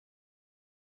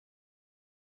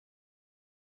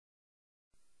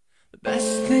The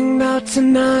best thing about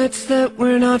tonight's that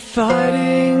we're not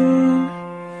fighting.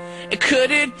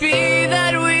 Could it be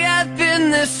that we have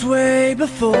been this way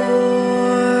before?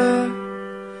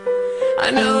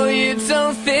 I know you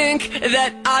don't think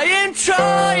that I am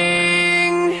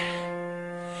trying.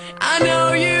 I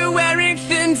know you're wearing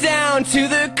thin down to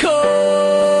the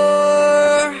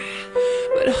core.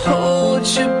 But hold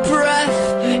your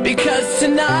breath, because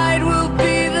tonight will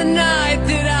be the night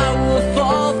that I will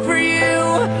fall for you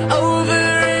over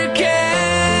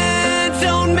again.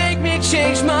 Don't make me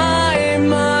change my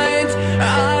mind.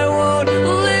 I won't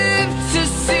live to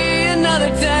see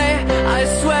another day. I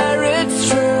swear it's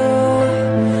true,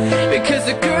 because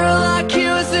a girl like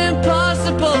you is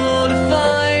impossible to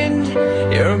find.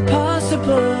 You're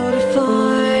impossible to find.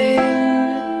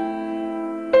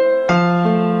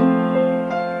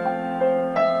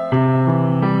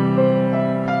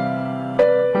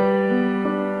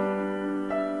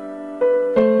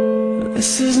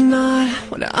 This is not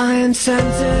what I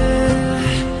intended.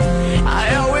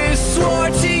 I always swore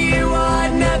to you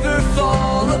I'd never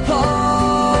fall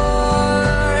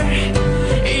apart.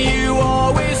 You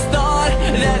always thought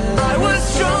that I was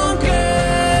stronger.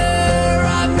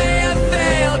 I may have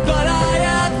failed, but I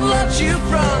have loved you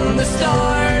from the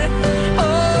start.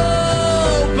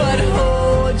 Oh, but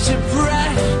hold your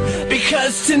breath,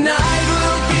 because tonight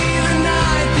will be the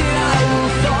night that I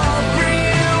will fall for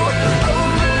you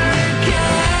over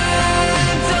again.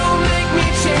 Don't make me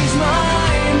change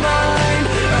my mind.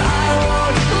 I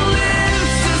won't live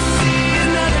to see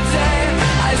another day.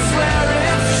 I swear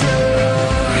it's true,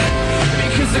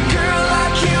 because a girl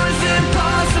like you is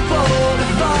impossible to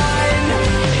find.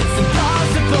 It's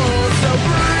impossible, so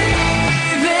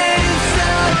breathe in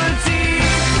so deep.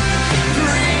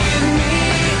 Breathe me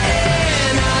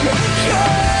in, I'm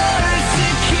yours to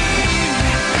keep.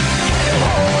 And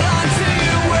hold on to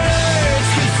your words,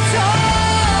 'cause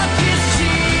talk is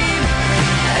cheap.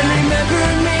 And remember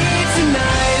me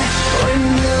tonight when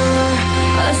you're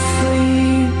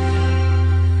asleep,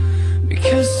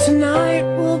 because tonight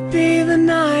will be the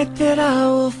night that I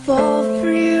will fall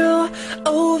for you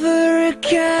over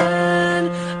again.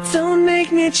 Don't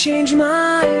make me change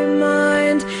my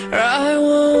mind, or I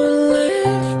won't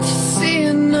live to see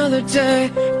another day.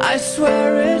 I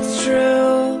swear it's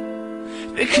true,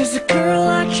 because a girl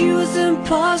like you is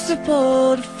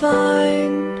impossible to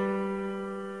find.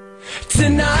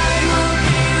 Tonight will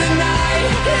be the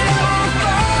night that I will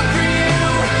fall for you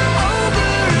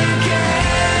over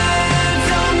again.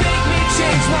 Don't make me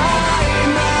change my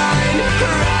mind,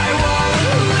 or I won't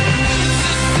live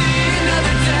to see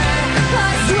another day.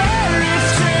 I swear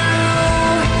it's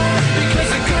true,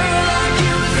 because a girl like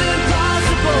you is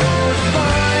impossible to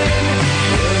find.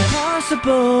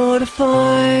 Impossible to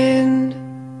find.